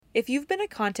If you've been a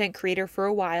content creator for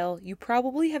a while, you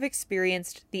probably have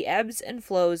experienced the ebbs and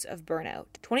flows of burnout.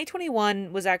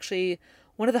 2021 was actually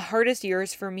one of the hardest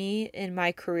years for me in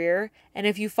my career, and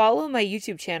if you follow my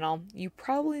YouTube channel, you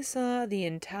probably saw the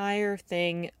entire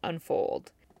thing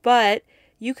unfold. But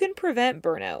you can prevent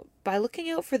burnout by looking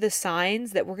out for the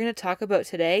signs that we're going to talk about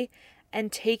today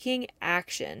and taking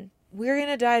action. We're going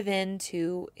to dive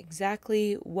into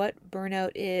exactly what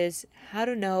burnout is, how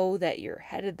to know that you're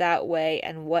headed that way,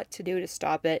 and what to do to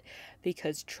stop it.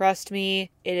 Because trust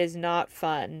me, it is not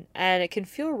fun. And it can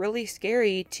feel really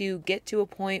scary to get to a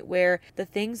point where the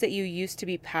things that you used to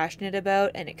be passionate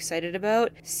about and excited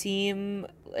about seem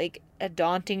like a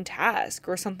daunting task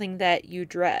or something that you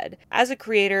dread. As a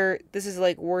creator, this is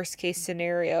like worst case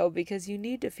scenario because you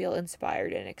need to feel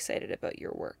inspired and excited about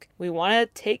your work. We want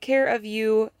to take care of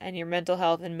you and your mental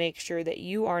health and make sure that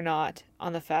you are not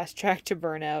on the fast track to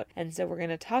burnout. And so we're going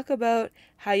to talk about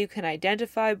how you can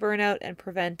identify burnout and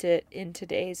prevent it in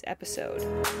today's episode.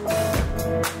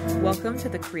 Welcome to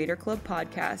the Creator Club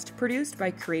podcast, produced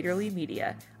by Creatorly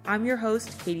Media. I'm your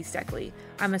host, Katie Steckley.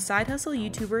 I'm a side hustle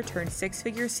YouTuber turned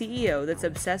six-figure CEO that's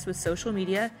obsessed with social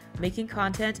media, making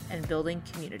content, and building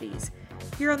communities.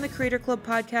 Here on the Creator Club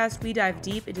podcast, we dive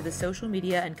deep into the social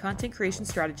media and content creation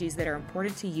strategies that are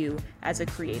important to you as a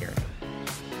creator.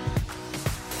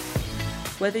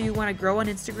 Whether you want to grow on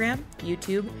Instagram,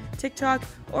 YouTube, TikTok,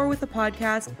 or with a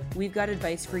podcast, we've got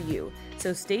advice for you.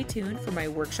 So stay tuned for my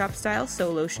workshop-style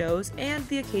solo shows and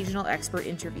the occasional expert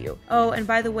interview. Oh, and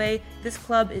by the way, this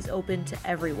club is open to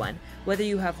everyone. Whether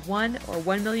you have 1 or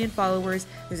 1 million followers,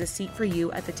 there's a seat for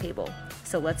you at the table.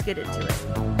 So let's get into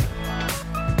it.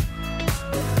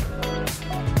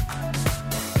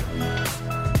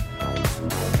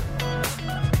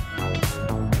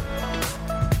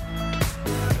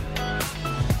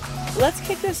 Let's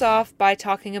kick this off by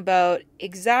talking about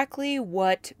exactly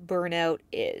what burnout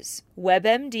is.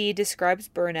 WebMD describes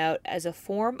burnout as a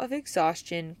form of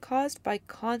exhaustion caused by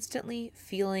constantly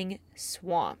feeling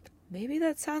swamped. Maybe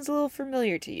that sounds a little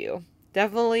familiar to you.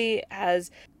 Definitely has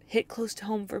hit close to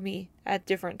home for me at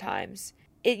different times.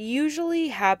 It usually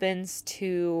happens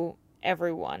to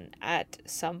everyone at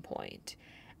some point.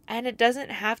 And it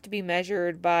doesn't have to be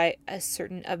measured by a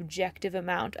certain objective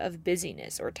amount of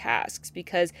busyness or tasks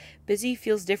because busy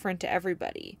feels different to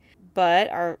everybody. But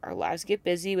our lives get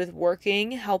busy with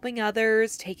working, helping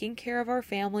others, taking care of our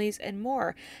families, and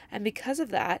more. And because of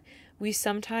that, we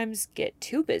sometimes get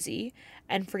too busy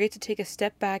and forget to take a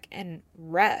step back and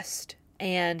rest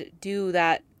and do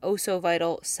that oh so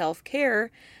vital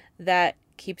self-care that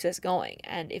keeps us going.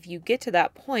 And if you get to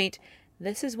that point,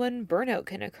 this is when burnout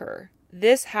can occur.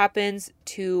 This happens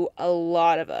to a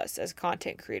lot of us as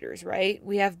content creators, right?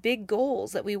 We have big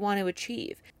goals that we want to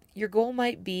achieve. Your goal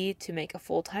might be to make a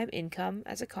full-time income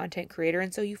as a content creator,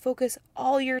 and so you focus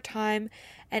all your time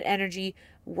and energy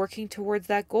working towards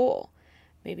that goal.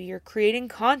 Maybe you're creating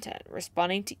content,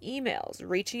 responding to emails,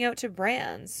 reaching out to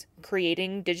brands,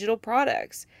 creating digital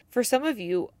products. For some of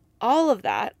you, all of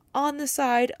that on the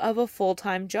side of a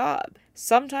full-time job.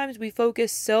 Sometimes we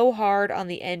focus so hard on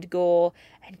the end goal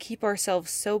and keep ourselves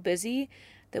so busy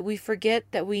that we forget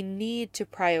that we need to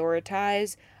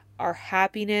prioritize our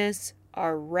happiness,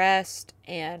 our rest,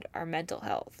 and our mental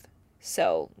health.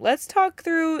 So let's talk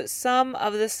through some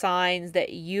of the signs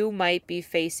that you might be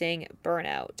facing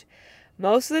burnout.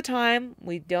 Most of the time,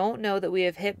 we don't know that we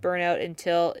have hit burnout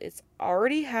until it's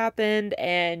already happened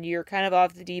and you're kind of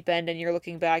off the deep end and you're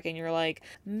looking back and you're like,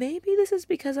 maybe this is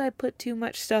because I put too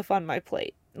much stuff on my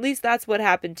plate. At least that's what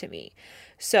happened to me.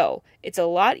 So it's a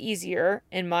lot easier,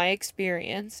 in my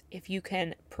experience, if you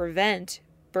can prevent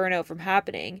burnout from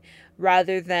happening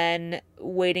rather than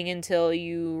waiting until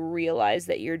you realize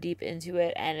that you're deep into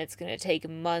it and it's going to take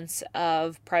months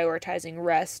of prioritizing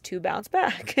rest to bounce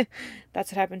back.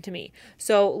 That's what happened to me.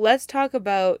 So let's talk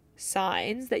about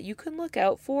signs that you can look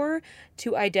out for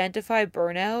to identify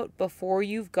burnout before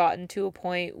you've gotten to a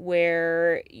point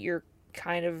where you're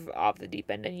kind of off the deep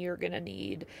end and you're going to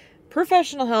need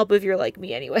professional help if you're like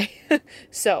me anyway.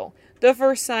 So the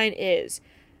first sign is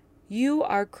you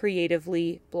are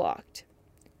creatively blocked.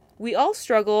 We all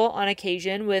struggle on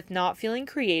occasion with not feeling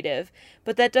creative,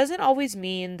 but that doesn't always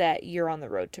mean that you're on the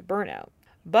road to burnout.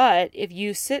 But if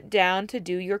you sit down to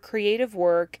do your creative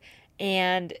work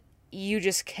and you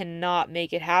just cannot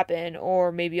make it happen,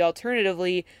 or maybe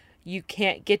alternatively, you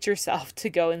can't get yourself to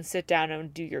go and sit down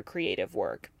and do your creative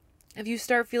work. If you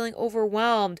start feeling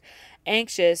overwhelmed,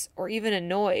 anxious, or even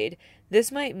annoyed,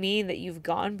 this might mean that you've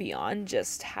gone beyond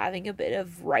just having a bit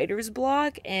of writer's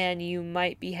block and you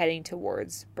might be heading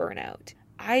towards burnout.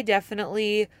 I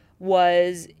definitely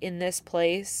was in this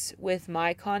place with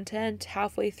my content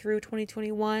halfway through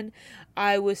 2021.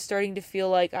 I was starting to feel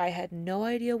like I had no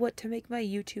idea what to make my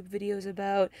YouTube videos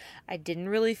about. I didn't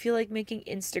really feel like making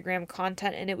Instagram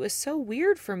content, and it was so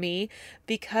weird for me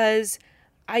because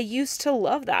I used to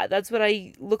love that. That's what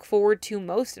I look forward to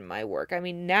most in my work. I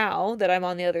mean, now that I'm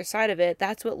on the other side of it,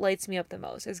 that's what lights me up the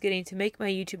most, is getting to make my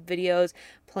YouTube videos,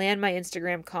 plan my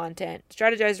Instagram content,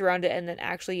 strategize around it, and then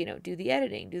actually, do the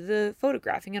editing, do the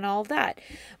photographing and all of that.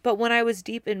 But when I was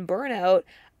deep in burnout,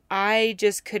 I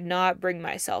just could not bring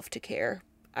myself to care.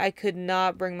 I could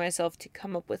not bring myself to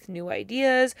come up with new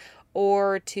ideas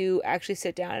or to actually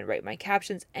sit down and write my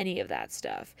captions, any of that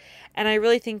stuff. And I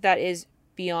really think that is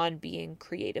beyond being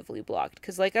creatively blocked,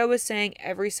 because like I was saying,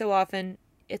 every so often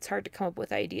it's hard to come up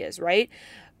with ideas, right?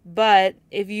 But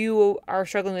if you are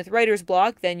struggling with writer's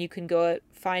block, then you can go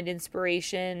find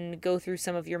inspiration, go through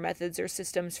some of your methods or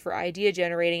systems for idea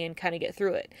generating and kind of get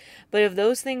through it. But if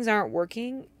those things aren't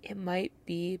working, it might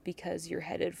be because you're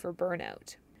headed for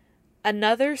burnout.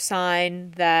 Another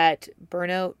sign that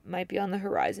burnout might be on the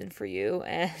horizon for you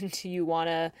and you want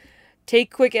to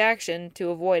take quick action to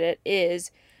avoid it is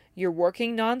you're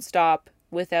working nonstop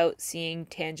without seeing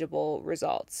tangible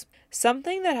results.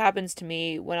 Something that happens to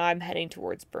me when I'm heading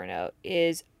towards burnout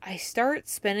is I start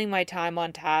spending my time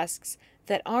on tasks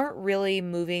that aren't really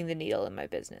moving the needle in my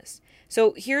business.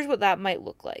 So here's what that might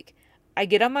look like. I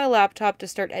get on my laptop to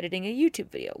start editing a YouTube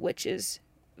video, which is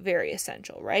very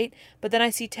essential, right? But then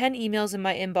I see 10 emails in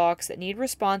my inbox that need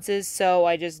responses, so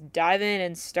I just dive in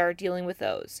and start dealing with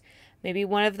those. Maybe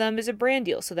one of them is a brand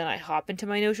deal, so then I hop into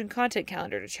my Notion content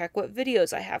calendar to check what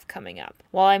videos I have coming up.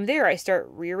 While I'm there, I start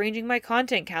rearranging my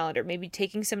content calendar, maybe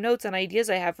taking some notes on ideas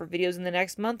I have for videos in the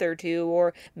next month or two,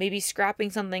 or maybe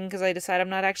scrapping something because I decide I'm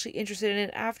not actually interested in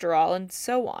it after all, and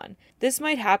so on. This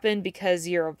might happen because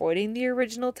you're avoiding the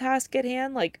original task at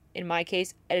hand, like in my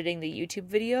case, editing the YouTube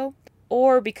video,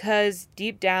 or because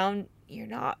deep down, you're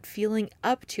not feeling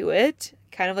up to it,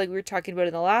 kind of like we were talking about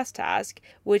in the last task,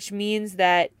 which means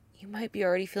that you might be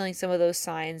already feeling some of those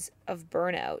signs of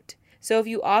burnout. So if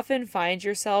you often find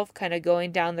yourself kind of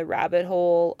going down the rabbit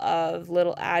hole of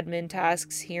little admin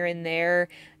tasks here and there,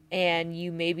 and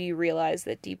you maybe realize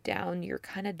that deep down you're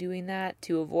kind of doing that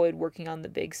to avoid working on the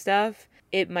big stuff,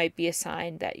 it might be a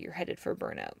sign that you're headed for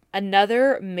burnout.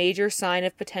 Another major sign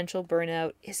of potential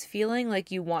burnout is feeling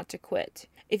like you want to quit.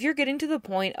 If you're getting to the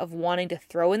point of wanting to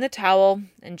throw in the towel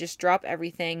and just drop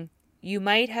everything, you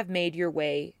might have made your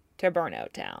way to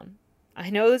burnout town.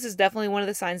 I know this is definitely one of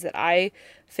the signs that I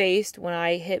faced when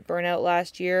I hit burnout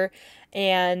last year,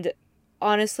 and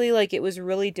honestly, it was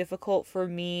really difficult for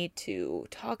me to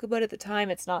talk about at the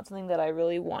time. It's not something that I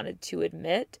really wanted to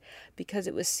admit because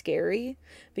it was scary,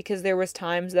 because there was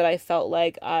times that I felt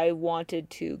like I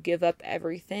wanted to give up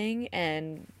everything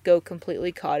and go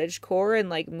completely cottagecore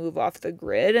and move off the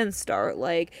grid and start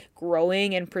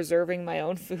growing and preserving my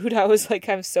own food. I was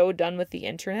I'm so done with the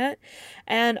internet.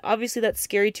 And obviously that's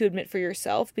scary to admit for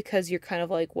yourself because you're kind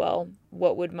of well,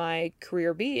 what would my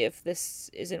career be if this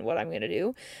isn't what I'm going to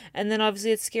do? And then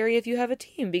obviously it's scary if you have a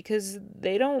team because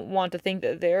they don't want to think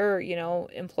that their,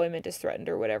 employment is threatened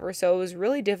or whatever. So it was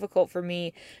really difficult for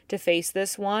me to face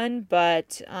this one.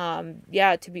 But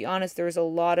to be honest, there was a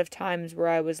lot of times where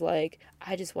I was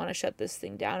I just want to shut this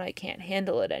thing down. I can't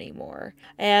handle it anymore.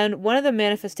 And one of the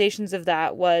manifestations of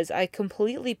that was I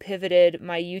completely pivoted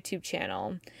my YouTube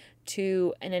channel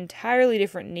to an entirely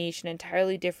different niche, an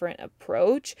entirely different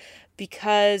approach,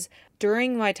 because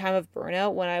during my time of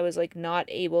burnout, when I was not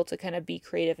able to kind of be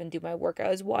creative and do my work, I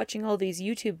was watching all these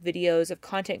YouTube videos of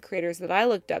content creators that I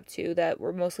looked up to that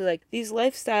were mostly these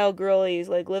lifestyle girlies,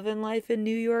 living life in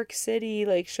New York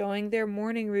City, showing their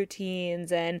morning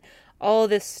routines and all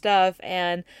this stuff.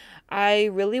 And I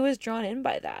really was drawn in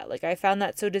by that. I found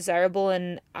that so desirable,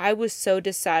 and I was so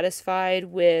dissatisfied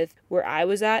with where I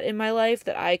was at in my life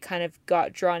that I kind of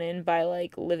got drawn in by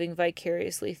living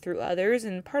vicariously through others.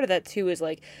 And part of that too is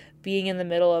being in the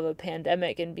middle of a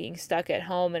pandemic and being stuck at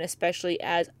home, and especially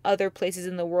as other places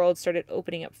in the world started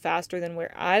opening up faster than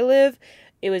where I live,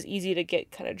 it was easy to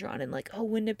get kind of drawn in oh,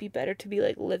 wouldn't it be better to be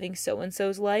living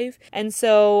so-and-so's life? And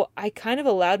so I kind of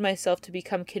allowed myself to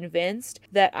become convinced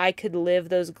that I could live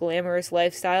those glamorous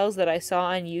lifestyles that I saw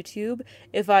on YouTube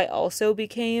if I also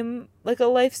became a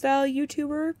lifestyle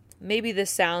YouTuber. Maybe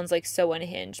this sounds so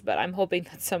unhinged, but I'm hoping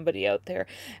that somebody out there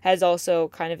has also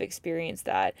kind of experienced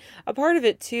that. A part of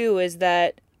it too is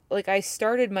that like I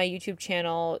started my YouTube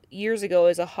channel years ago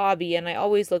as a hobby, and I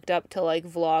always looked up to like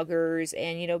vloggers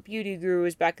and, you know, beauty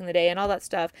gurus back in the day and all that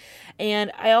stuff.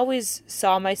 And I always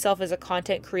saw myself as a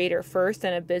content creator first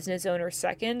and a business owner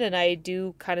second, and I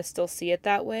do kind of still see it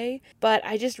that way. But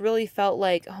I just really felt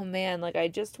like, oh man, like I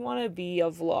just want to be a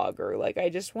vlogger. Like I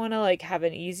just want to like have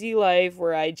an easy life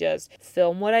where I just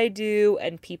film what I do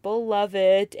and people love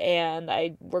it, and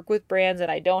I work with brands and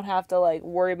I don't have to like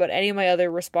worry about any of my other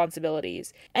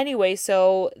responsibilities. Anyway,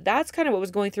 so that's kind of what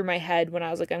was going through my head when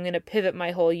I was like, I'm going to pivot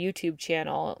my whole YouTube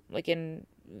channel. I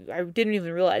didn't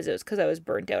even realize it was because I was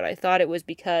burnt out. I thought it was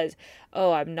because,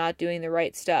 oh, I'm not doing the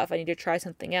right stuff. I need to try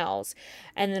something else.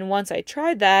 And then once I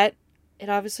tried that, it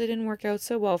obviously didn't work out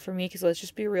so well for me, because let's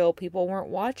just be real, people weren't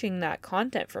watching that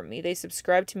content from me. They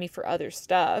subscribed to me for other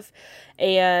stuff.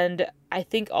 And I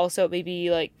think also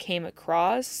maybe like came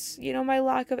across, you know, my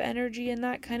lack of energy and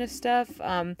that kind of stuff.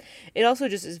 It also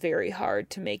just is very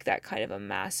hard to make that kind of a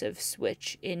massive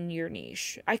switch in your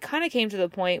niche. I kind of came to the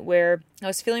point where I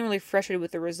was feeling really frustrated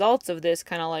with the results of this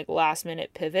kind of like last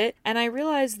minute pivot. And I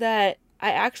realized that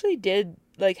I actually did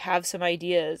like have some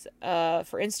ideas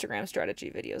for Instagram strategy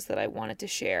videos that I wanted to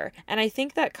share. And I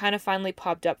think that kind of finally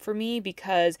popped up for me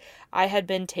because I had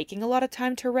been taking a lot of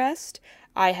time to rest.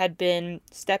 I had been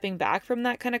stepping back from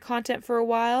that kind of content for a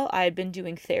while. I had been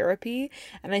doing therapy,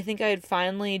 and I think I had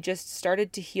finally just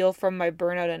started to heal from my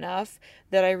burnout enough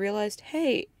that I realized,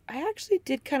 hey, I actually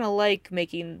did kind of like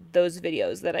making those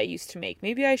videos that I used to make.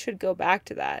 Maybe I should go back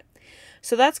to that.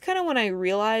 So that's kind of when I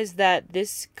realized that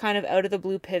this kind of out of the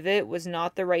blue pivot was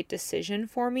not the right decision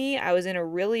for me. I was in a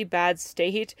really bad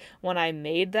state when I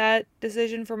made that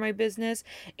decision for my business.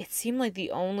 It seemed like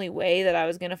the only way that I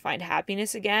was going to find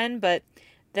happiness again, but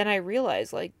then I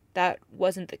realized like that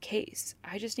wasn't the case.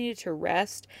 I just needed to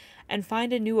rest and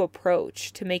find a new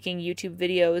approach to making YouTube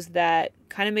videos that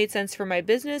kind of made sense for my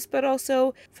business, but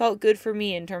also felt good for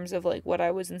me in terms of like what I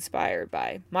was inspired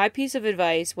by. My piece of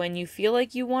advice when you feel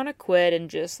like you want to quit and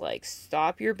just like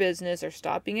stop your business or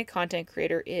stop being a content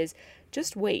creator is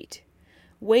just wait.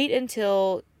 Wait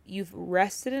until you've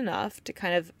rested enough to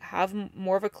kind of have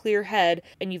more of a clear head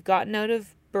and you've gotten out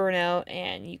of burnout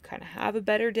and you kind of have a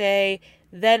better day.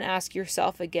 Then ask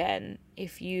yourself again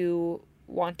if you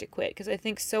want to quit, because I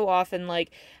think so often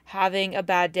like having a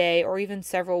bad day or even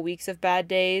several weeks of bad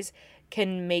days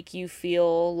can make you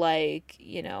feel like,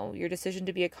 you know, your decision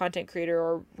to be a content creator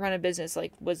or run a business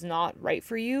like was not right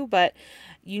for you. But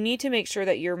you need to make sure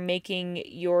that you're making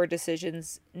your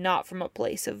decisions not from a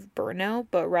place of burnout,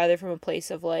 but rather from a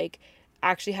place of like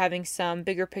actually having some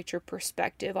bigger picture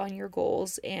perspective on your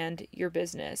goals and your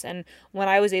business. And when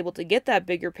I was able to get that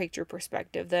bigger picture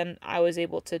perspective, then I was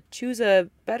able to choose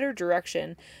a better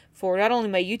direction for not only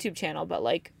my YouTube channel, but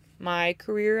like my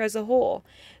career as a whole.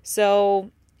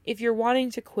 So if you're wanting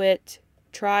to quit,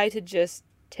 try to just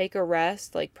take a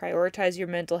rest, like prioritize your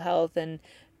mental health and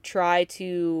try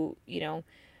to, you know,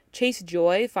 chase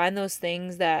joy, find those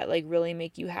things that like really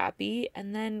make you happy,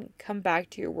 and then come back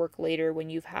to your work later when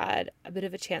you've had a bit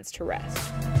of a chance to rest.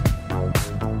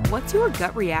 What's your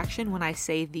gut reaction when I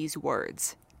say these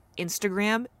words?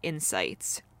 Instagram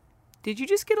Insights. Did you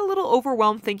just get a little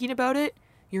overwhelmed thinking about it?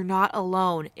 You're not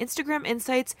alone. Instagram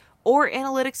Insights or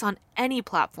analytics on any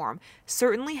platform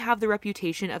certainly have the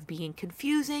reputation of being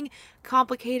confusing,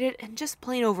 complicated, and just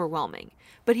plain overwhelming.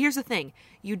 But here's the thing,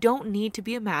 you don't need to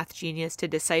be a math genius to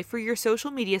decipher your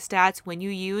social media stats when you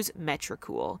use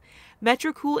Metricool.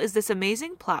 Metricool is this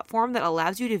amazing platform that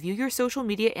allows you to view your social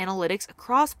media analytics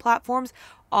across platforms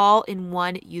all in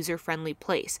one user-friendly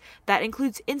place. That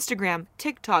includes Instagram,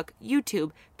 TikTok,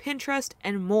 YouTube, Pinterest,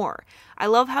 and more. I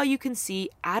love how you can see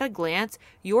at a glance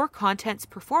your content's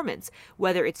performance,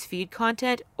 whether it's feed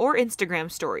content or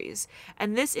Instagram stories.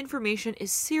 And this information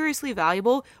is seriously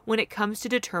valuable when it comes to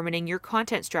determining your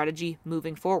content strategy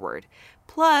moving forward.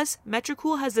 Plus,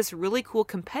 Metricool has this really cool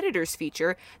competitors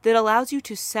feature that allows you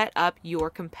to set up your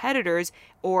competitors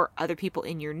or other people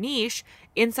in your niche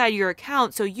inside your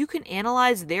account so you can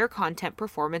analyze their content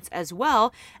performance as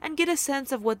well and get a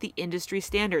sense of what the industry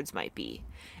standards might be.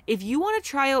 If you want to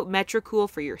try out Metricool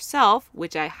for yourself,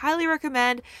 which I highly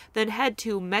recommend, then head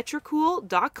to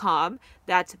metricool.com,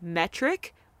 that's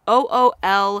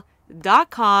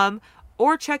metricool.com,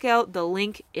 or check out the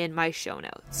link in my show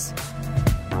notes.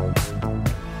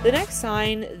 The next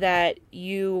sign that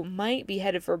you might be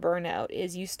headed for burnout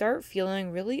is you start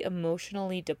feeling really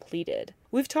emotionally depleted.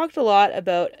 We've talked a lot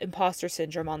about imposter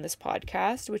syndrome on this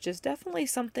podcast, which is definitely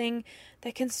something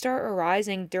that can start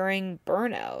arising during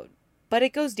burnout. but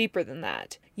it goes deeper than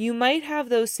that. You might have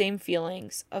those same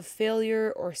feelings of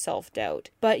failure or self-doubt,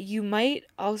 but you might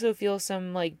also feel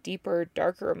some like deeper,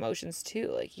 darker emotions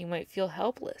too. Like you might feel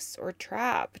helpless or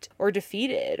trapped or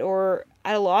defeated or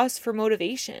at a loss for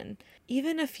motivation.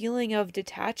 Even a feeling of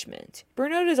detachment.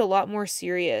 Burnout is a lot more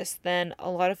serious than a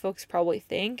lot of folks probably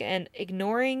think, and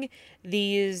ignoring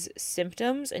these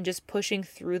symptoms and just pushing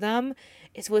through them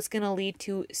is what's going to lead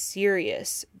to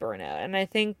serious burnout. And I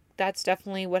think that's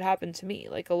definitely what happened to me.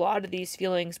 Like a lot of these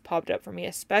feelings popped up for me,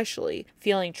 especially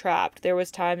feeling trapped. There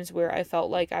was times where I felt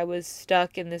like I was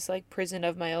stuck in this like prison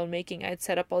of my own making. I'd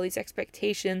set up all these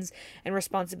expectations and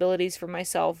responsibilities for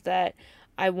myself that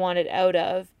I wanted out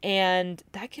of, and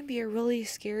that can be a really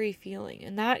scary feeling.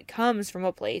 And that comes from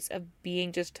a place of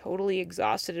being just totally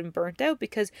exhausted and burnt out,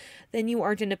 because then you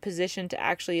aren't in a position to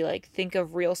actually like think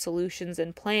of real solutions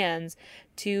and plans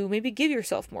to maybe give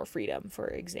yourself more freedom, for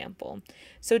example.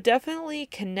 So definitely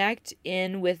connect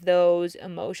in with those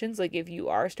emotions. Like if you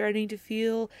are starting to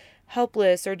feel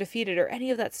helpless or defeated or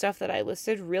any of that stuff that I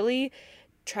listed, really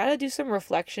try to do some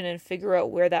reflection and figure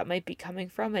out where that might be coming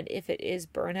from. And if it is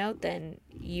burnout, then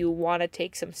you want to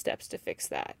take some steps to fix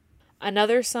that.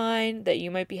 Another sign that you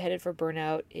might be headed for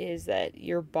burnout is that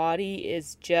your body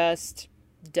is just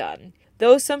done.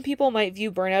 Though some people might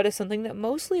view burnout as something that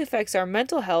mostly affects our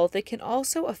mental health, it can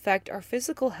also affect our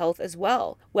physical health as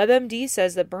well. WebMD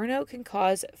says that burnout can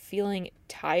cause feeling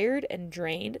tired and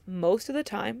drained most of the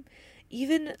time,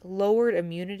 even lowered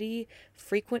immunity,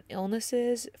 frequent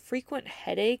illnesses, frequent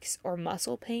headaches or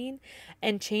muscle pain,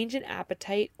 and change in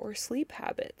appetite or sleep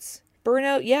habits.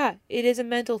 Burnout, yeah, it is a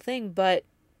mental thing, but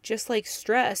just like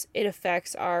stress, it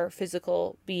affects our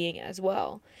physical being as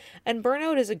well. And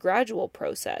burnout is a gradual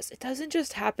process. It doesn't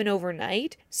just happen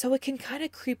overnight, so it can kind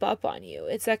of creep up on you.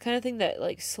 It's that kind of thing that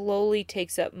like slowly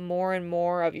takes up more and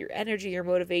more of your energy, your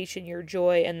motivation, your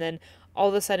joy, and then all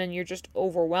of a sudden you're just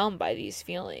overwhelmed by these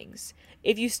feelings.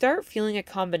 If you start feeling a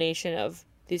combination of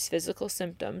these physical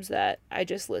symptoms that I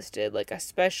just listed, like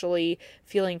especially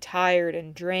feeling tired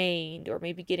and drained, or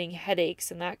maybe getting headaches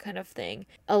and that kind of thing,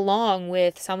 along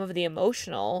with some of the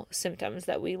emotional symptoms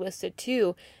that we listed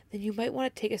too, then you might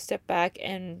want to take a step back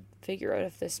and figure out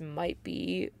if this might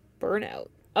be burnout.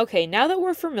 Okay, now that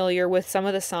we're familiar with some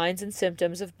of the signs and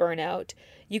symptoms of burnout,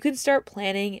 you can start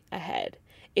planning ahead.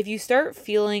 If you start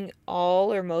feeling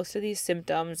all or most of these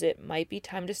symptoms, it might be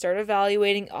time to start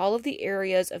evaluating all of the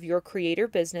areas of your creator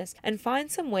business and find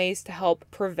some ways to help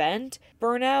prevent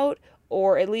burnout,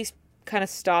 or at least kind of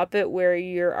stop it where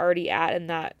you're already at in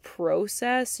that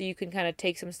process, so you can kind of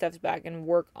take some steps back and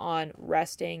work on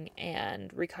resting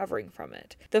and recovering from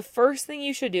it. The first thing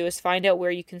you should do is find out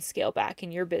where you can scale back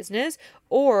in your business,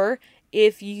 or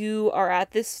if you are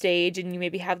at this stage and you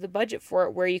maybe have the budget for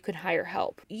it, where you can hire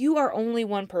help. You are only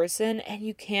one person and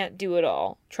you can't do it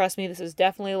all. Trust me, this is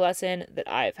definitely a lesson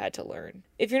that I've had to learn.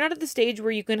 If you're not at the stage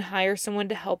where you can hire someone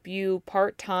to help you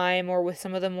part-time or with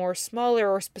some of the more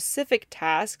smaller or specific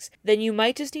tasks, then you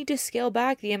might just need to scale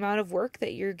back the amount of work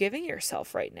that you're giving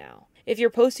yourself right now. If you're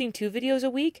posting 2 videos a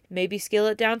week, maybe scale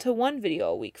it down to 1 video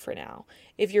a week for now.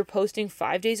 If you're posting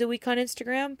 5 days a week on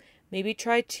Instagram, maybe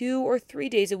try 2 or 3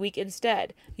 days a week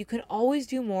instead. You can always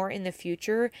do more in the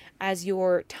future as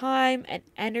your time and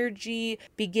energy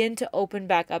begin to open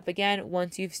back up again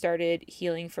once you've started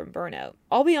healing from burnout.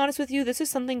 I'll be honest with you, this is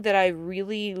something that I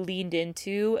really leaned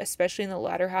into, especially in the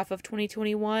latter half of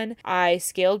 2021. I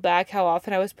scaled back how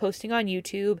often I was posting on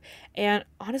YouTube, and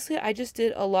honestly, I just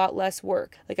did a lot less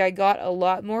work. Like I got a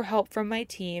lot more help from my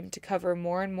team to cover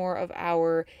more and more of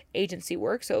our agency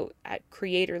work, so at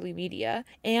Creatorly Media.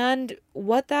 And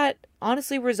what that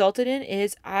honestly resulted in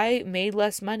is I made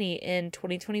less money in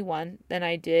 2021 than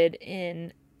I did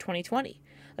in 2020.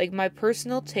 Like my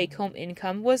personal take-home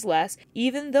income was less,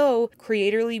 even though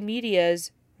Creatorly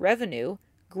Media's revenue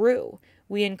grew.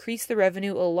 We increased the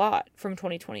revenue a lot from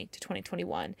 2020 to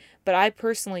 2021, but I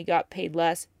personally got paid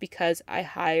less because I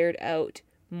hired out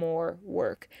more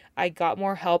work. I got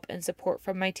more help and support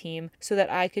from my team so that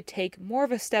I could take more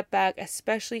of a step back,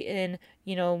 especially in,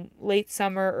 late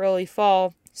summer, early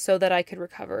fall, so that I could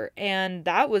recover. And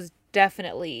that was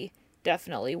definitely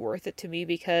worth it to me,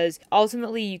 because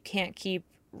ultimately you can't keep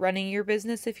running your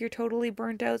business if you're totally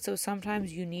burnt out. So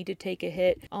sometimes you need to take a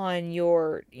hit on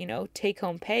your, take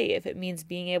home pay if it means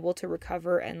being able to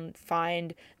recover and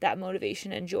find that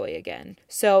motivation and joy again.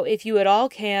 So if you at all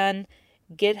can,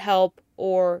 get help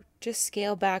or just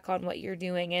scale back on what you're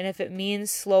doing. And if it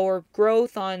means slower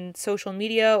growth on social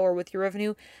media or with your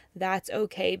revenue, that's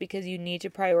okay, because you need to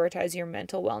prioritize your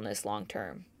mental wellness long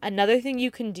term. Another thing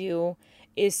you can do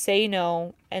is say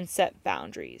no and set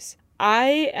boundaries.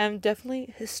 I am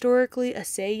definitely historically a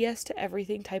say yes to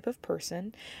everything type of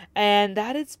person, and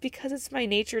that is because it's my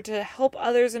nature to help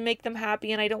others and make them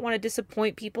happy, and I don't want to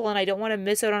disappoint people, and I don't want to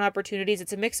miss out on opportunities.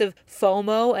 It's a mix of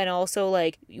FOMO and also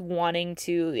like wanting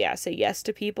to say yes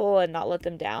to people and not let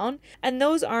them down. And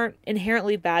those aren't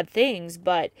inherently bad things,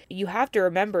 but you have to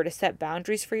remember to set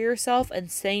boundaries for yourself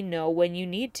and say no when you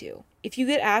need to. If you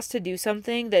get asked to do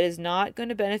something that is not going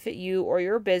to benefit you or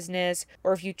your business,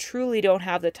 or if you truly don't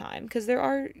have the time, because there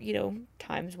are,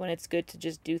 times when it's good to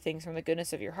just do things from the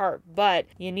goodness of your heart, but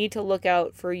you need to look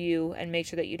out for you and make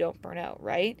sure that you don't burn out,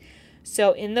 right?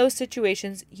 So in those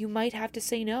situations, you might have to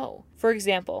say no. For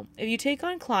example, if you take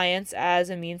on clients as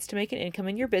a means to make an income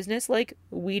in your business, like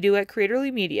we do at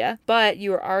Creatorly Media, but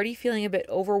you are already feeling a bit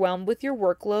overwhelmed with your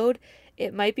workload,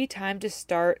 it might be time to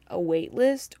start a wait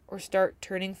list or start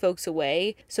turning folks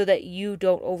away so that you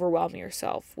don't overwhelm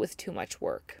yourself with too much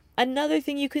work. Another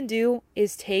thing you can do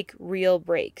is take real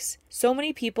breaks. So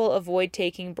many people avoid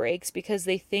taking breaks because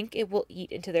they think it will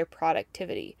eat into their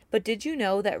productivity. But did you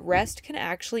know that rest can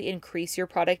actually increase your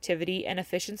productivity and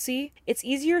efficiency? It's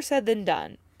easier said than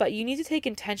done, but you need to take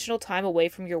intentional time away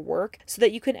from your work so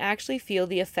that you can actually feel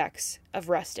the effects of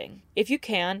resting. If you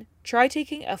can, try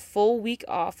taking a full week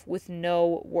off with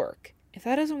no work. If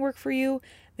that doesn't work for you,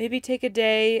 maybe take a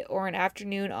day or an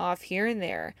afternoon off here and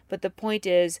there. But the point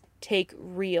is, take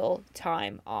real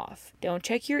time off. Don't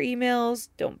check your emails,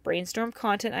 don't brainstorm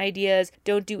content ideas,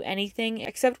 don't do anything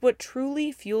except what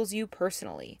truly fuels you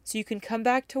personally, so you can come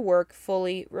back to work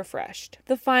fully refreshed.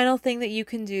 The final thing that you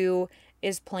can do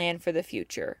is plan for the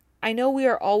future. I know we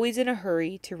are always in a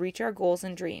hurry to reach our goals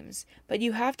and dreams, but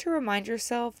you have to remind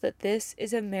yourself that this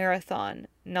is a marathon,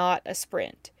 not a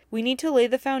sprint. We need to lay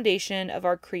the foundation of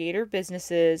our creator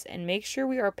businesses and make sure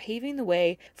we are paving the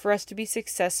way for us to be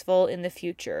successful in the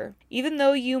future. Even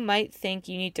though you might think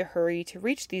you need to hurry to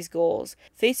reach these goals,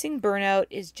 facing burnout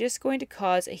is just going to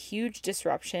cause a huge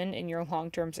disruption in your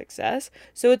long-term success,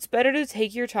 so it's better to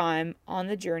take your time on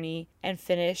the journey and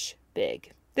finish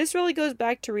big. This really goes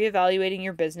back to reevaluating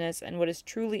your business and what is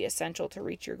truly essential to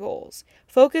reach your goals.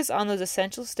 Focus on those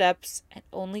essential steps and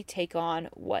only take on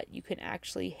what you can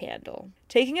actually handle.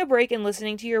 Taking a break and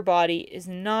listening to your body is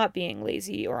not being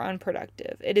lazy or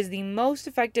unproductive. It is the most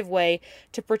effective way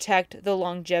to protect the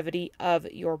longevity of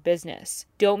your business.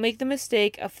 Don't make the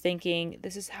mistake of thinking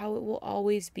this is how it will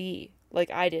always be,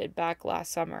 like I did back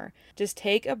last summer. Just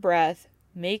take a breath,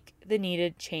 make the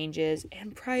needed changes,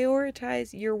 and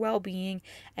prioritize your well-being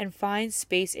and find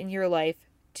space in your life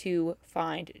to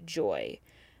find joy.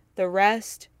 The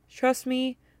rest, trust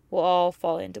me, will all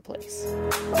fall into place.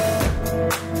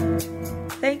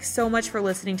 Thanks so much for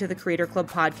listening to the Creator Club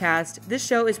podcast. This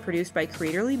show is produced by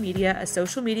Creatorly Media, a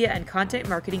social media and content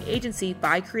marketing agency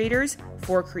by creators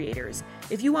for creators.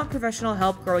 If you want professional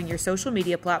help growing your social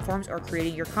media platforms or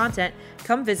creating your content,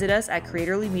 come visit us at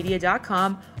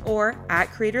creatorlymedia.com or at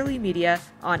Creatorly Media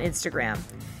on Instagram.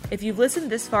 If you've listened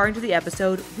this far into the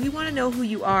episode, we want to know who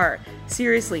you are.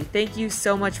 Seriously, thank you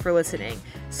so much for listening.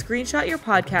 Screenshot your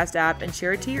podcast app and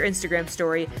share it to your Instagram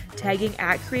story, tagging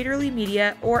at Creatorly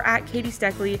Media or at Katie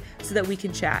Steckley so that we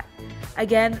can chat.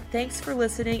 Again, thanks for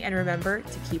listening, and remember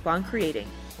to keep on creating.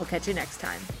 We'll catch you next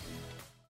time.